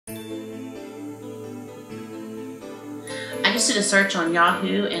just did a search on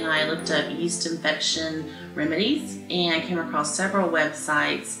Yahoo and I looked up yeast infection remedies, and I came across several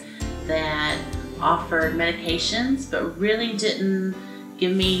websites that offered medications but really didn't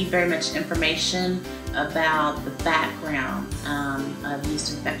give me very much information about the background of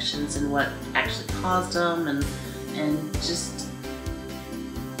yeast infections and what actually caused them, and just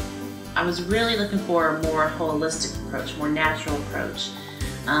I was really looking for a more holistic approach, more natural approach,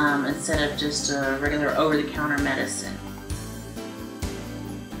 instead of just a regular over-the-counter medicine.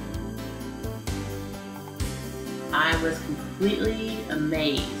 I was completely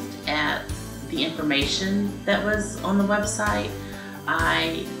amazed at the information that was on the website.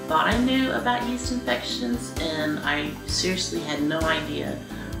 I thought I knew about yeast infections, and I seriously had no idea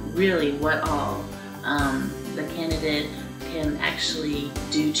really what all the candidate can actually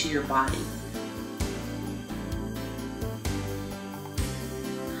do to your body.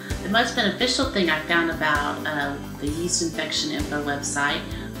 The most beneficial thing I found about the yeast infection info website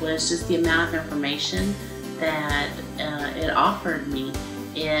was just the amount of information that it offered me.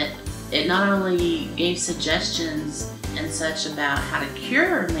 It not only gave suggestions and such about how to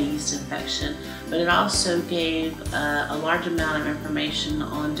cure my yeast infection, but it also gave a large amount of information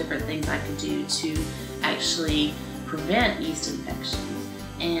on different things I could do to actually prevent yeast infections.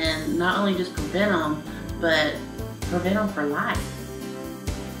 And not only just prevent them, but prevent them for life.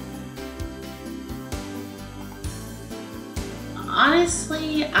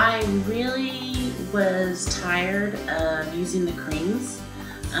 Honestly, I really was tired of using the creams.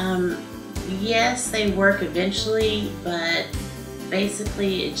 Yes, they work eventually, but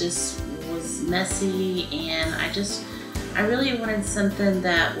basically it just was messy, and I really wanted something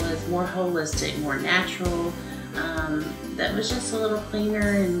that was more holistic, more natural, that was just a little cleaner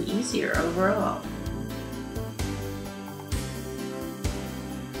and easier overall.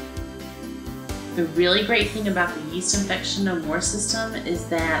 The really great thing about the yeast infection no more system is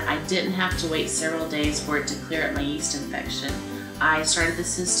that I didn't have to wait several days for it to clear up my yeast infection. I started the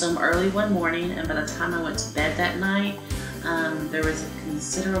system early one morning, and by the time I went to bed that night, there was a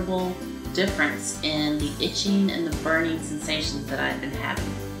considerable difference in the itching and the burning sensations that I've been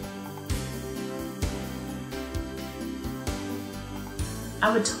having.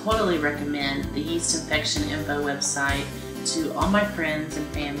 I would totally recommend the yeast infection info website to all my friends and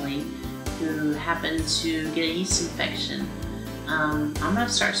family who happen to get a yeast infection. I'm going to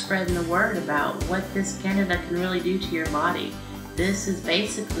start spreading the word about what this candida can really do to your body. This is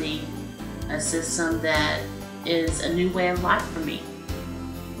basically a system that is a new way of life for me.